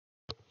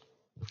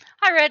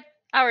Hi, Red.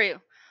 How are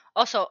you?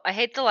 Also, I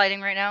hate the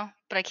lighting right now,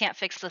 but I can't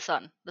fix the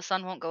sun. The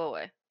sun won't go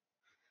away.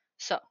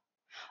 So,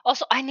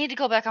 also, I need to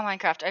go back on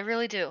Minecraft. I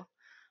really do.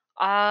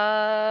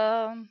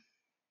 Haven't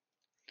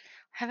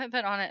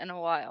been on it in a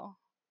while.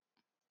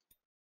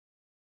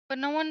 But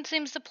no one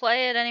seems to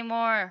play it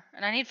anymore,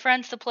 and I need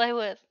friends to play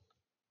with.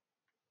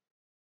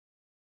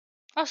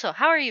 Also,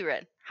 how are you,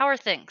 Red? How are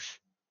things?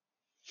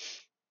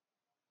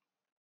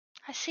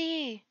 I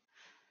see.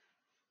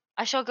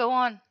 I shall go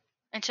on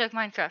and check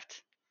Minecraft.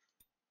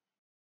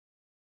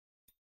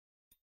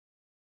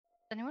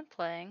 Is anyone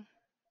playing?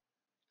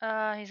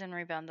 He's in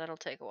rebound. That'll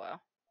take a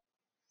while.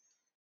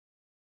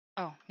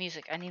 Oh,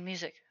 music. I need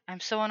music. I'm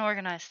so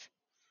unorganized.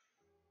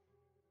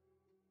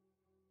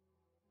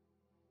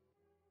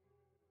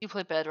 You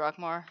play Bedrock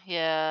more?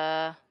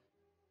 Yeah.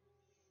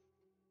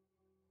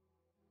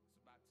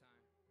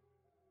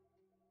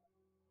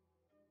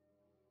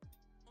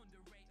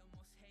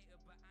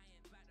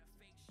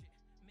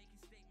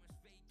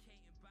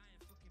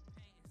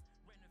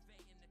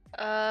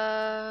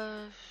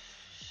 Uh,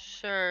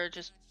 sure.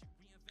 Just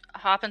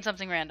hop in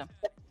something random.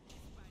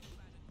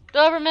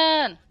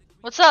 Doberman!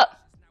 What's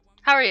up?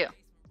 How are you?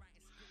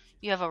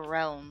 You have a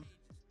realm.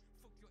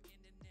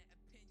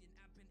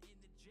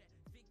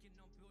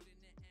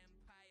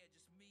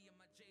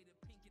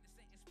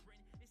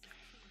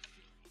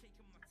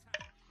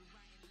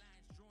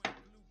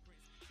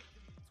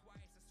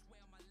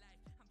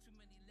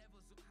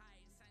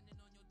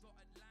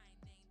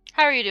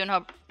 How are you doing,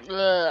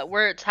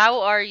 Words.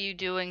 How are you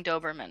doing,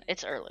 Doberman?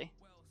 It's early.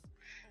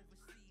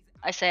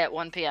 I say at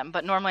 1 p.m.,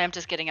 but normally I'm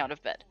just getting out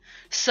of bed.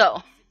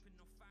 So.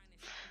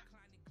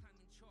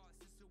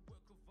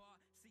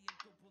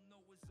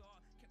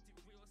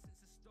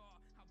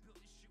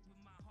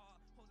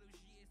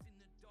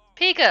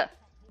 Pika!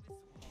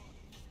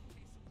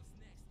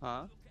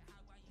 Huh?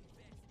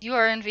 You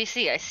are in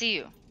VC. I see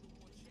you.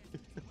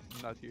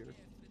 Not here.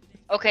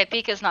 Okay,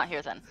 Pika's not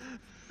here then.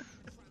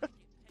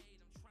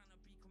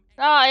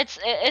 Ah,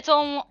 it's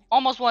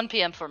almost 1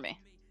 p.m. for me.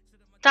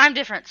 Time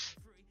difference.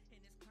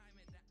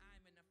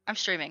 I'm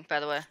streaming, by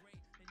the way.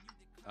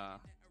 Uh.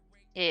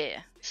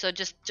 Yeah. So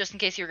just in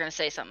case you were gonna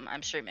say something,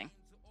 I'm streaming.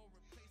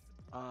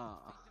 Uh.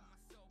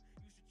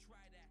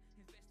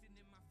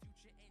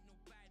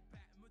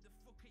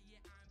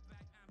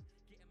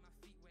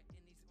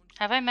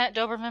 Have I met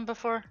Doberman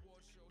before?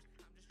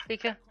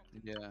 Pika?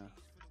 Yeah.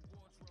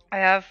 I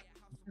have.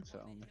 So.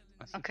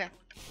 Okay.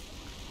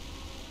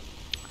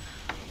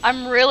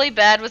 I'm really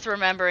bad with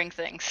remembering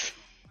things.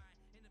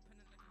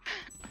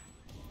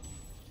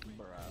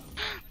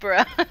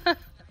 Bruh. Bruh.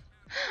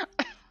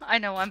 I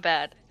know, I'm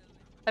bad.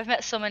 I've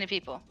met so many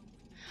people.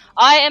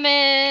 I am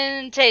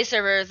in Tay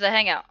server, the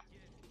hangout.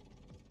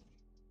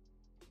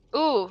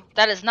 Ooh,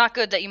 that is not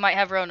good that you might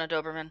have Rona,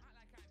 Doberman.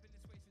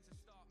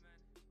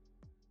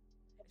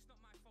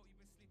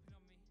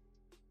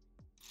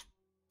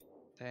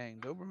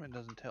 Dang, Doberman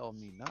doesn't tell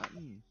me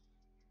nothing.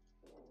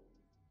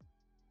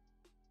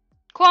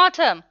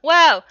 Quantum!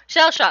 Wow!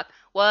 Shell shock!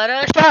 What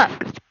a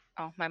shock!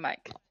 Oh, my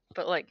mic.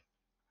 But like...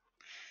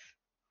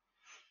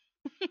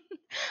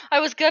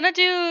 I was gonna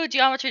do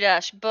Geometry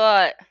Dash,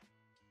 but...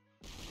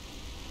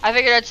 I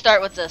figured I'd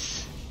start with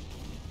this.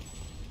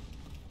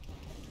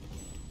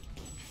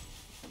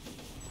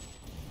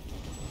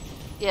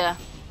 Yeah.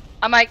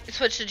 I might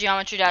switch to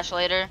Geometry Dash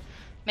later.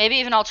 Maybe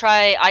even I'll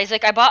try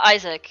Isaac. I bought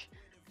Isaac.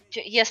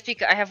 Yes,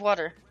 Pika, I have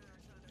water.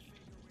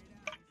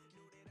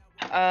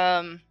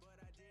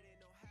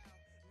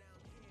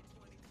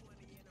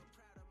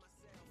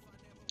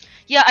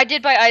 Yeah, I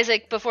did buy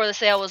Isaac before the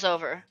sale was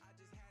over.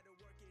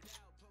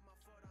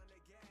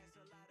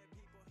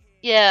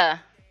 Yeah.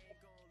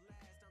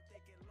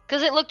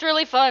 Because it looked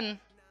really fun.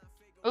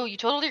 Oh, you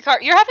totaled your car.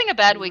 You're having a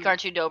bad week,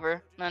 aren't you,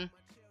 Dober? Man.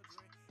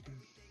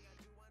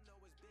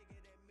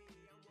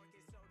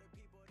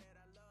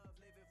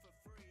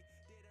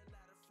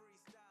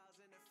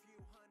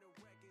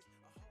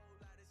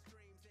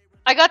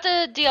 I got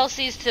the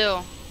DLCs too.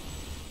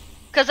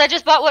 Because I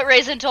just bought what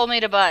Raisin told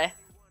me to buy.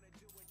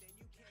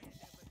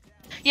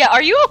 Yeah,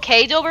 are you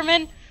okay,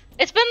 Doberman?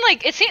 It's been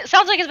like,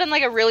 sounds like it's been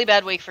like a really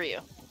bad week for you.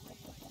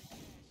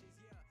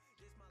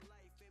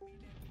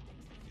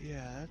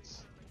 Yeah,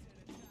 that's...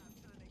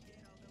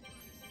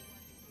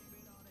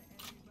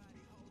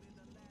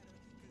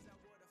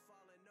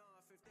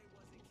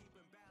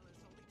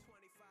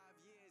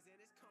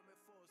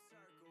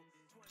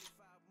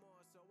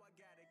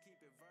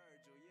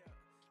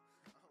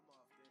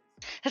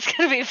 It's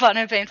gonna be fun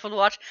and painful to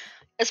watch.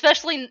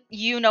 Especially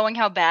you knowing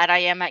how bad I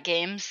am at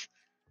games.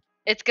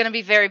 It's gonna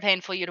be very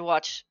painful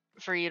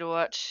for you to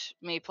watch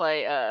me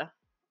play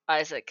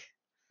Isaac.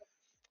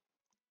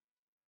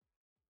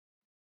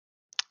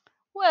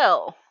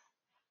 Well.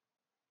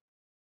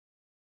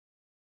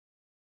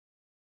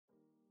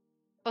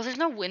 Oh, there's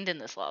no wind in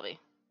this lobby.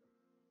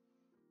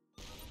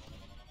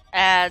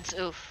 Ads,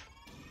 oof.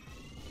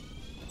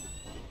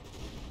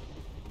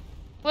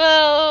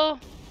 Well,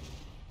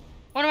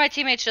 one of my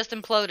teammates just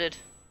imploded.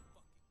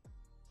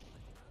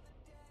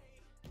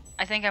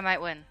 I think I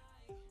might win.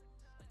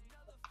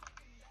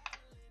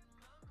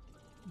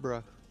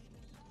 Bruh.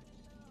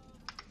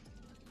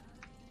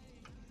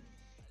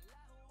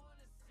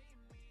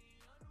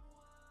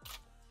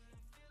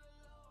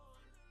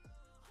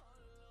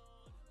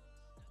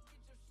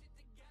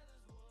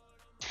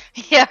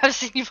 Yeah, I've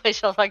seen you play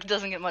Shell Shock. It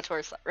doesn't get much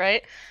worse,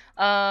 right?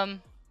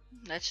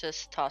 Let's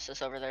just toss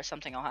this over there.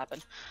 Something will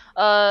happen.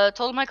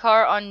 Totaled my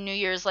car on New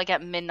Year's like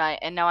at midnight,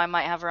 and now I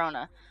might have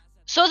Rona.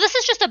 So this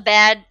is just a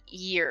bad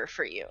year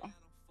for you.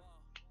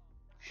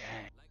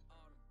 Dang.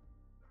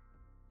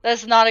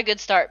 That's not a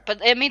good start,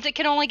 but it means it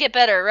can only get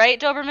better, right,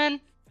 Doberman?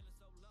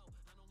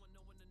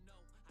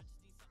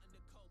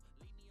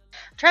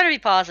 Try to be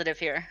positive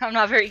here. I'm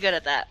not very good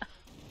at that.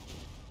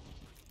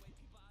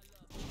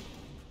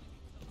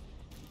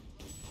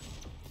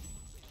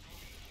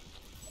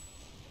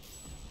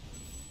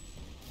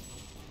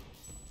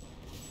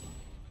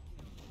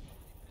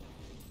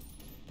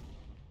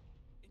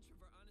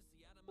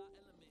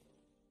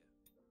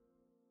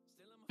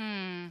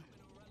 Hmm.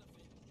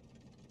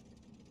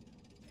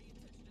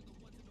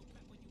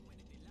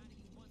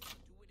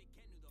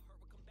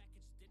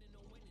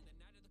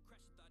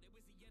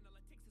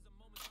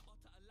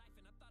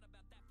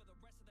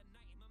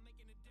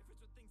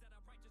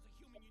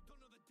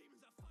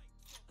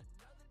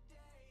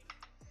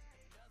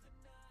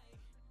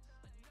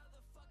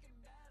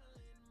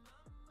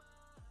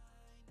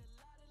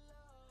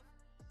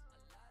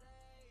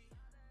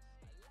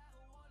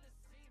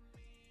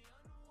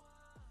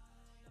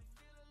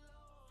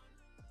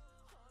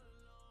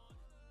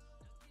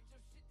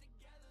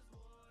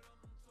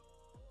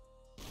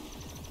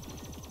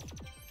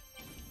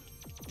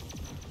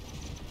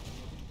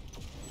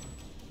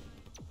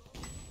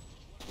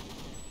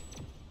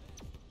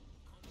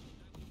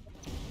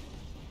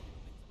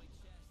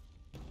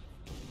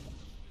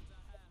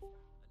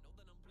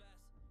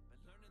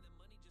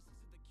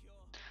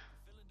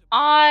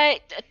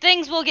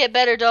 Things will get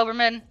better,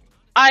 Doberman.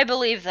 I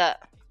believe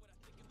that.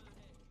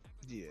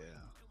 Yeah.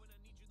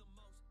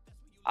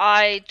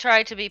 I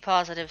try to be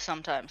positive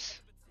sometimes.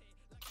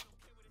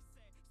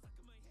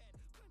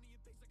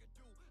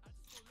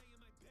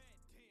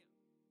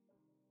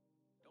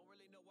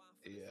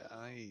 Yeah,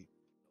 I.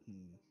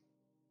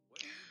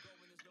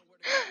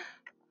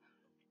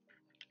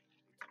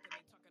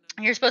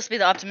 You're supposed to be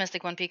the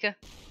optimistic one, Pika.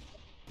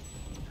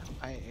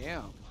 I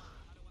am.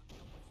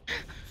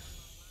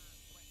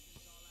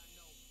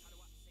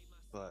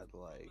 But,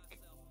 like.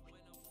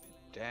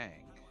 Dang.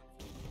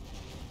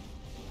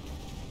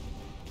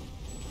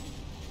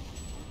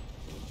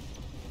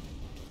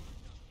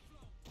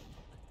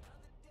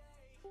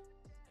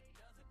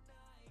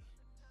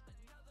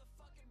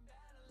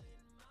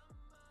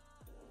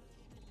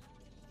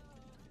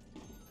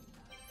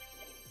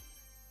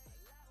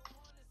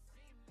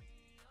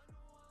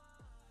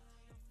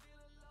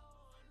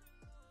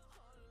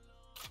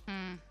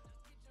 Hmm.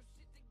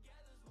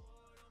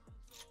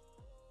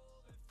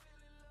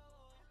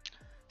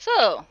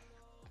 So,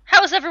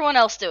 how is everyone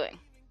else doing?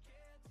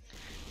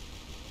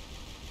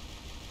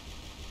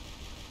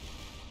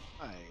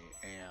 I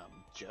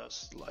am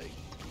just like.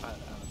 I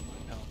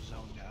don't know,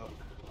 zoned out.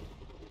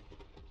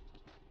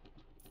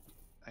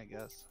 I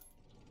guess.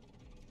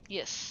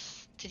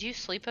 Yes. Did you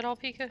sleep at all,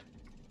 Pika?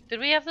 Did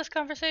we have this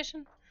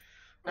conversation?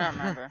 I don't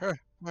remember.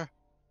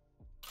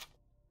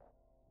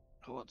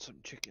 I want some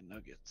chicken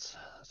nuggets.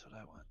 That's what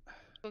I want.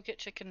 Go get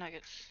chicken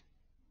nuggets.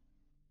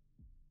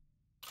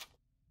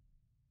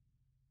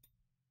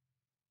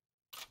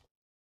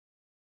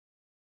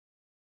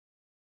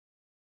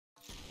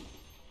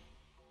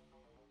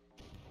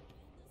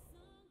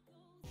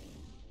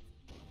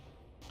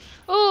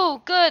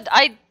 Ooh, good.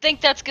 I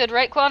think that's good,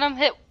 right, Quantum?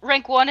 Hit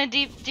rank 1 in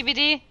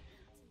DBD?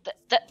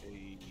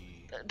 Hey.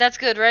 That's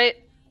good, right?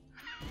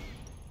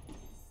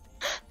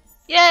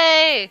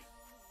 Yay!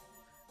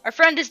 Our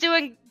friend is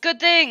doing good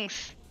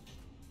things.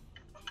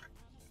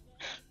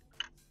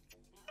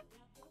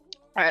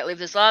 Alright, leave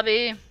this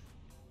lobby.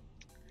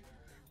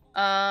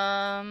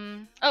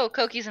 Oh,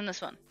 Koki's in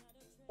this one.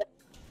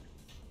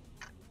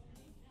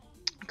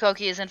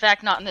 Koki is in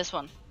fact not in this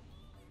one.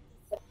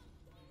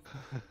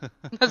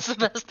 That's the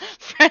best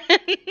friend.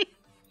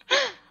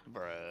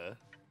 Bruh.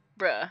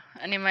 Bruh.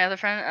 Any of my other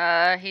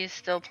friend? He's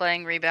still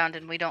playing Rebound,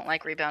 and we don't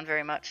like Rebound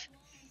very much.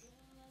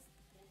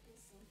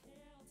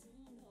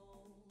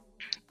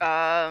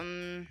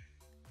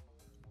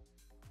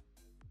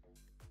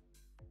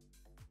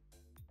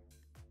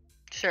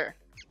 Sure.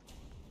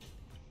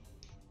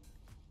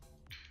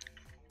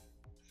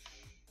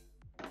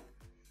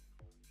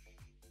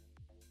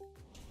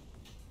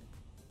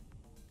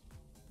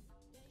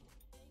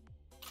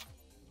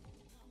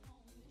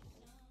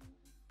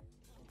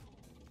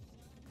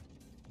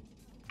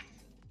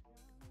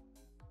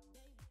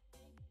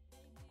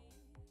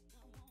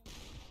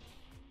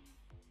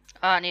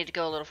 Oh, I need to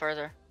go a little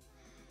further.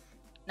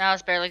 Now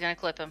it's barely gonna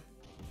clip him.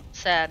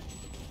 Sad.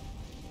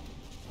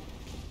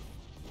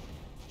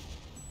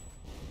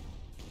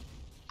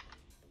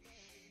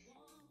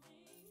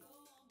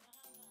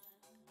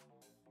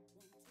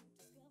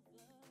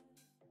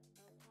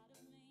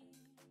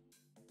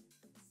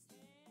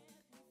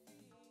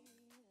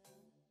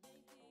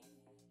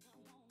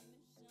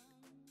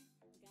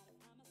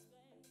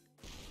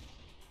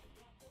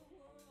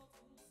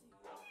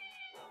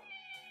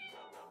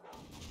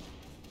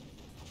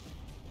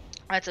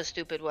 That's a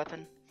stupid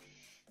weapon.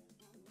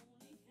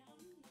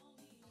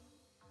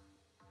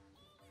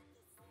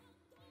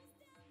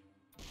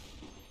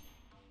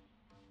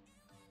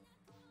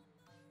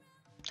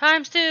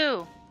 Times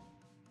 2!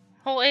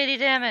 Whole 80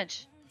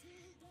 damage.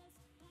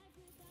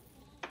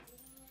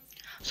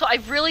 So I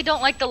really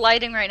don't like the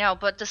lighting right now,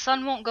 but the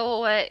sun won't go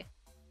away.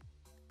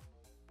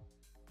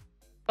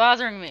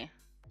 Bothering me.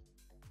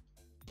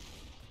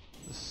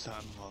 The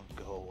sun won't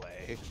go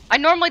away. I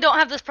normally don't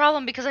have this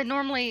problem because I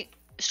normally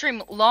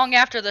stream long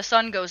after the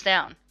sun goes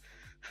down.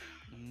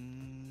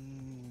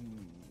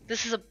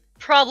 This is a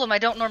problem I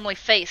don't normally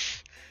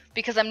face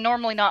because I'm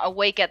normally not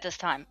awake at this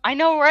time. I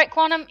know, right,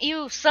 Quantum?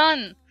 Ew,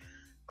 sun.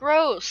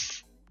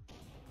 Gross.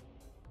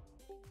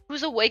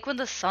 Who's awake when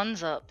the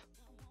sun's up?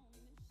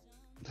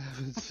 I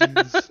haven't seen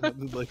the sun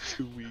in like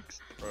 2 weeks,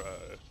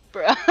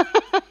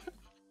 Bruh.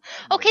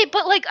 Okay,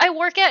 but like I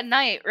work at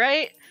night,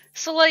 right?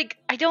 So like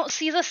I don't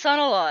see the sun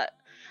a lot.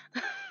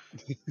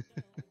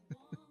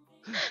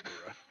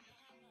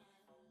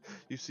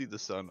 You see the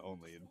sun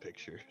only in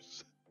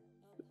pictures.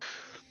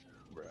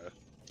 Bruh.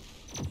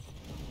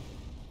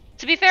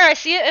 To be fair, I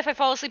see it if I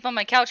fall asleep on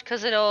my couch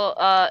because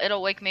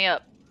it'll wake me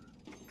up.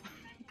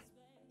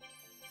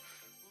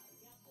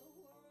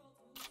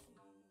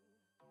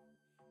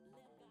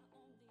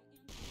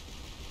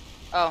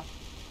 Oh.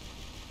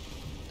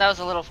 That was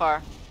a little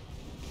far.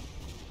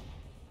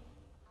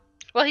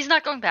 Well, he's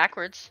not going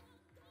backwards.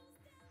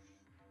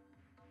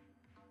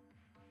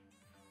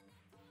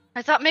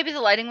 I thought maybe the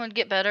lighting would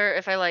get better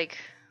if I like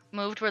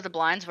moved where the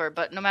blinds were,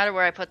 but no matter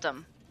where I put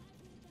them,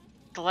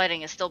 the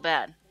lighting is still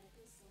bad.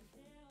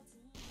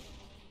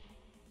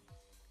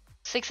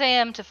 6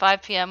 a.m. to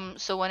 5 p.m.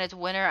 So when it's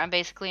winter, I'm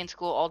basically in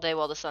school all day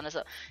while the sun is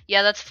up.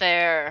 Yeah, that's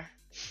fair.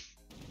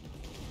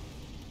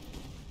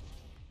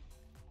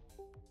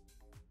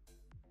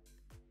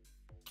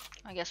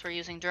 I guess we're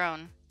using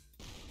drone.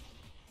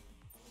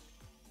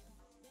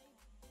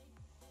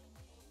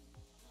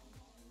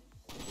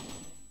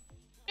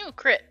 Ooh,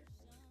 crit.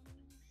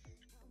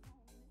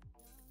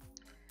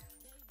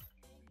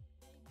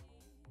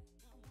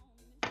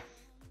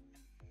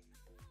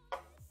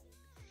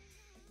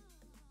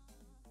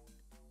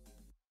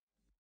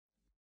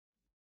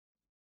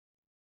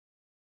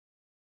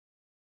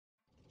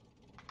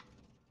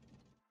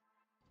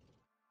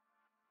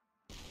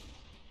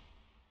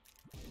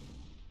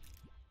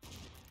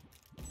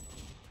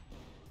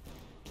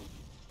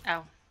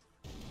 Ow.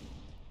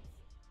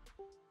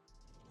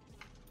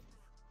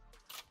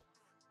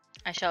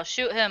 I shall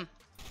shoot him.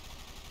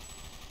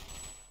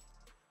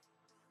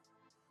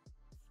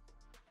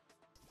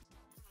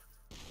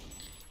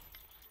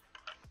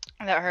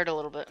 That hurt a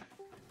little bit.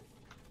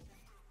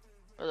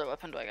 What other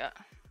weapon do I got?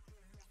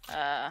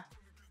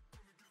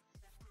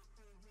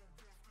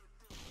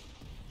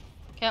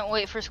 Can't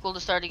wait for school to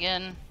start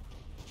again.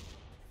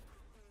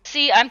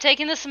 See, I'm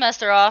taking the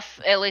semester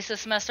off, at least the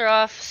semester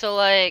off, so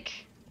like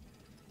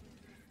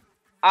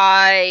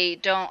I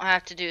don't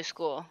have to do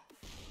school.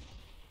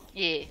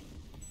 Yeah.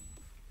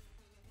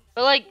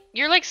 But like,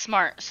 you're like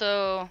smart,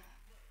 so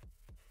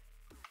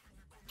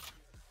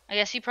I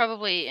guess you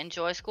probably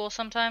enjoy school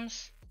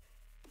sometimes.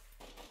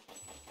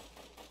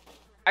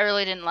 I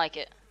really didn't like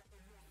it.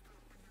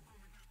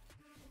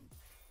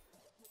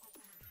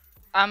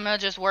 I'm gonna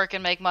just work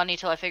and make money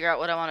till I figure out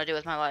what I want to do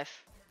with my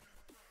life.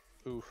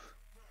 Oof.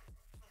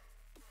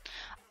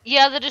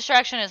 Yeah, the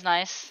distraction is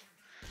nice.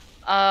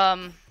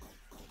 But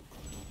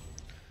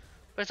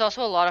it's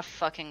also a lot of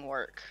fucking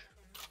work.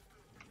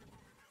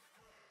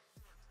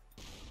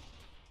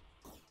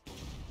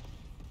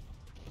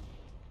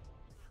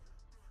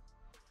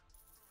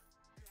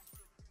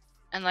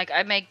 And like,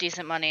 I make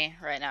decent money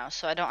right now,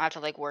 so I don't have to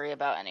like worry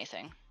about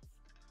anything.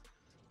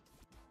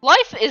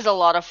 Life is a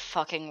lot of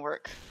fucking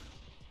work.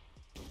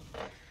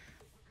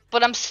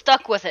 But I'm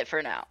stuck with it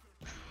for now.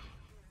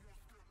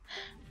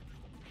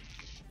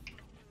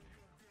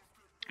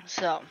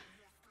 So,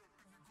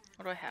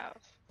 what do I have?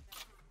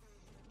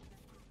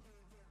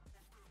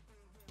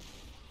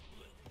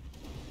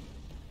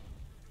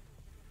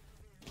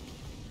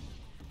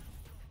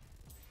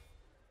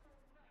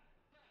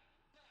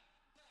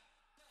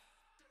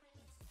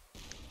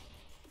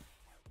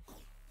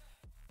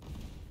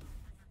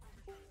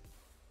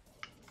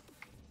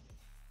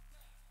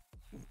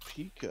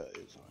 Pika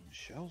is on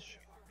shell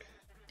shock.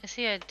 You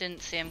see, I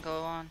didn't see him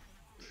go on.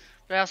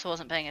 But I also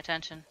wasn't paying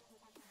attention.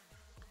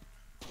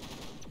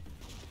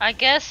 I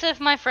guess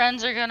if my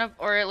friends are gonna,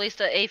 or at least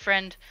a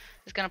friend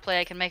is gonna play,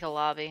 I can make a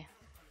lobby.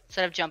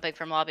 Instead of jumping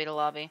from lobby to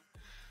lobby.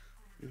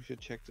 You should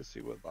check to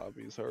see what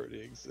lobbies already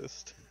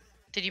exist.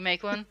 Did you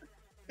make one?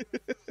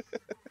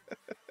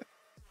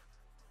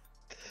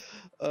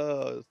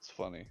 It's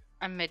funny.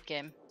 I'm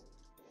mid-game.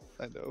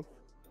 I know.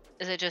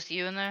 Is it just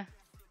you in there?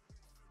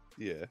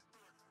 Yeah.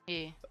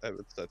 Yeah. I have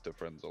it set to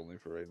friends only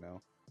for right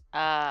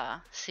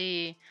now.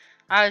 See,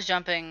 I was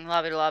jumping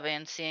lobby to lobby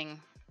and seeing.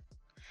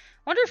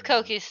 Wonder if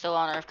Koki's still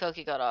on or if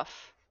Koki got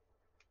off.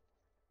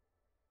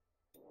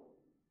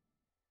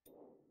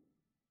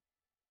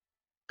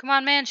 Come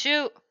on, man,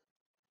 shoot!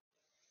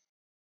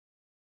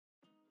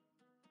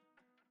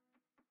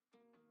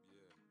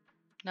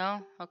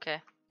 No?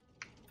 Okay.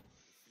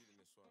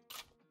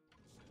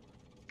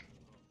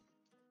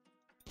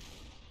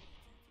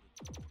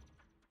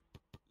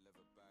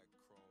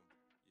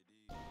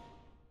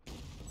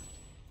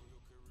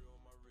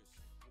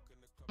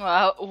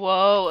 Wow,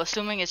 whoa,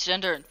 assuming it's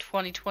gender in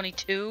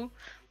 2022?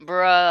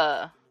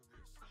 Bruh.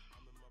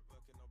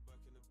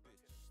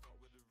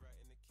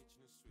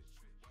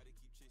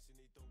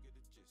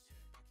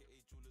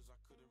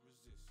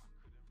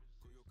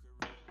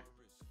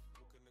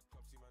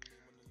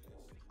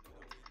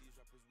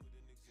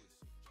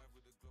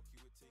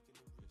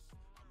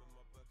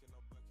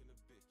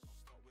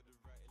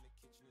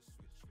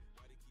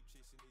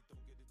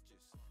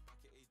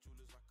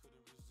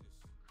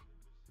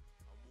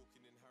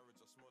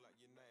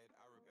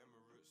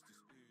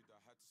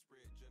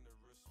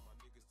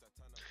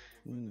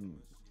 Hmm.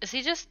 Is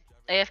he just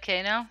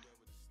AFK now? Am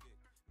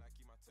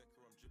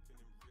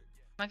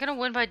I gonna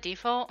win by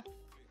default?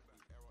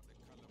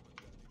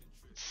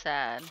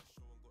 Sad.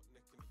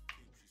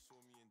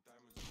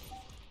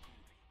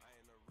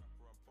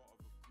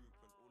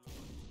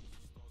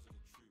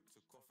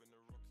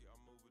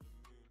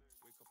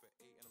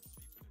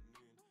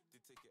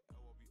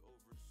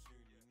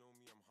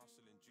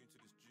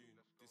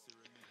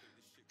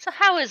 So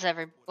how is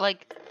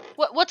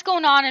what's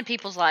going on in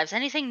people's lives?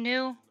 Anything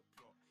new?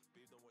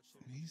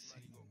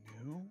 Anything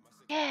new?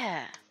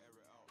 Yeah.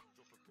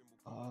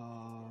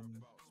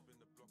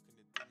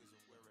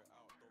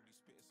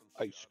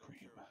 Ice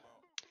cream.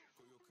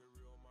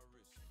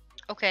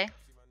 Okay.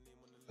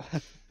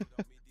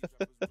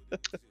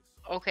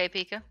 Okay,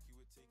 Pika.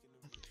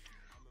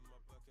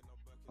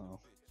 Oh,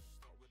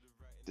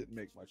 didn't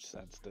make much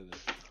sense, did it?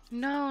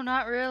 No,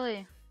 not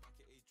really.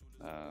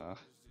 Uh.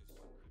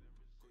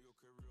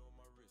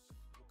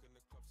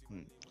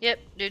 Yep,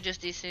 dude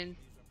just DC'd.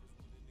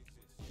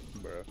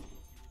 Bruh.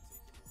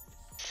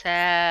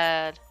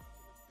 Sad.